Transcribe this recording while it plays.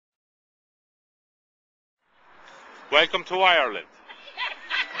Welcome to Ireland.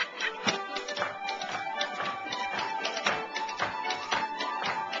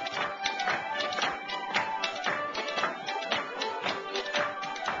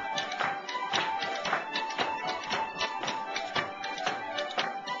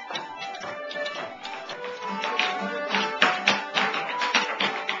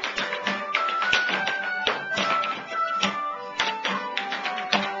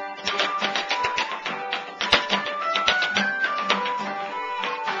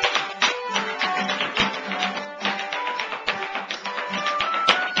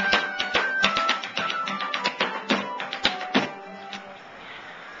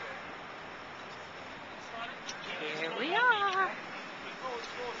 Here we are.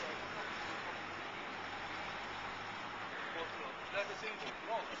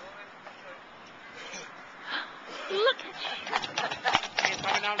 Look at you. He's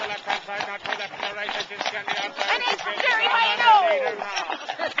coming down the left-hand side, not to the left and the right, as you see on the outside. And it's He's very down high on the now. leader now.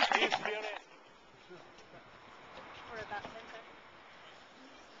 He's furious.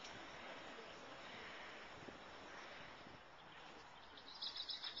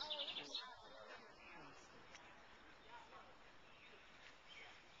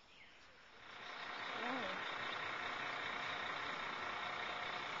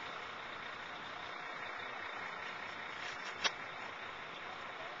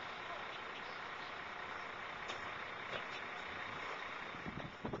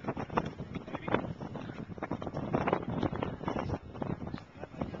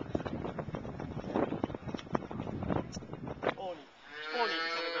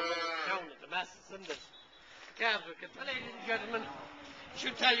 Ladies and gentlemen,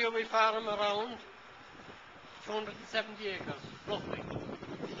 should tell you we farm around 270 acres, roughly.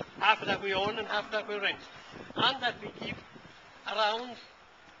 Half of that we own and half of that we rent. And that we keep around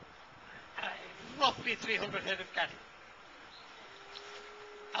roughly 300 head of cattle.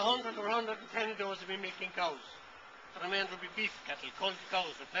 100 or 110 of those will be milking cows. The remainder will be beef cattle, culled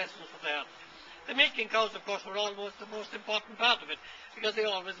cows, replacements for there. The milking cows, of course, were almost the most important part of it, because they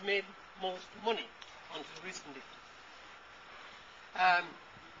always made most money until recently.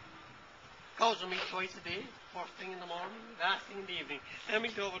 Cows are milked twice a day, first thing in the morning, last thing in the evening. They're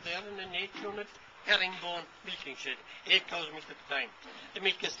milked over there in an 8-unit herringbone milking shed. 8 cows milked at a time. The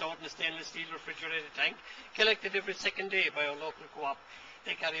milk is stored in a stainless steel refrigerated tank, collected every second day by our local co-op.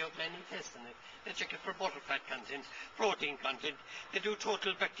 They carry out many tests in it. They check it for butterfat content, protein content. They do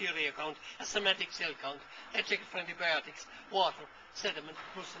total bacteria count, a somatic cell count. They check it for antibiotics, water, sediment,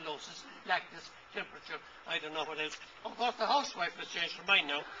 brucellosis, lactose, temperature, I don't know what else. Of course, the housewife has changed her mind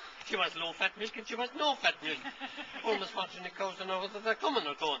now. She wants low-fat milk and she wants no-fat milk. Poor misfortunate cows don't know whether they're coming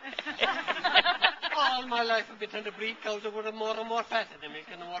or going. All my life I've been trying to breed cows that were more and more fat in the milk,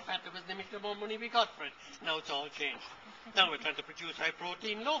 and the more fat there was in the milk, the more money we got for it. Now it's all changed. Now we're trying to produce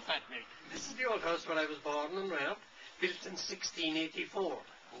high-protein, low-fat milk. This is the old house where I was born and reared, built in 1684.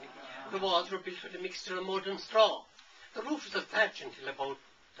 The walls were built with a mixture of mud and straw. The roof was of thatch until about,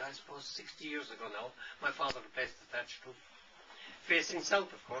 I suppose, 60 years ago now. My father replaced the thatched roof. Facing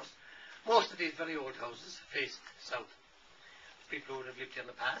south, of course. Most of these very old houses faced south. People who would have lived here in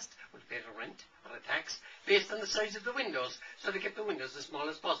the past would pay a rent or a tax based on the size of the windows, so they kept the windows as small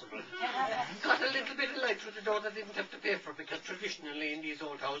as possible. Got a little bit of light through the door they didn't have to pay for, because traditionally in these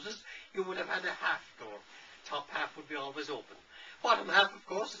old houses you would have had a half door. Top half would be always open. Bottom half, of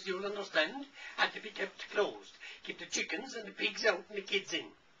course, as you'll understand, had to be kept closed. Keep the chickens and the pigs out and the kids in.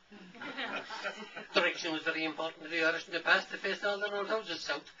 Direction was very important to the Irish in the past. They faced all their old houses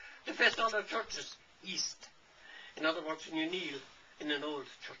south. They faced all their churches east. In other words, when you kneel in an old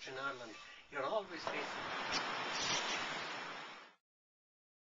church in Ireland, you're always facing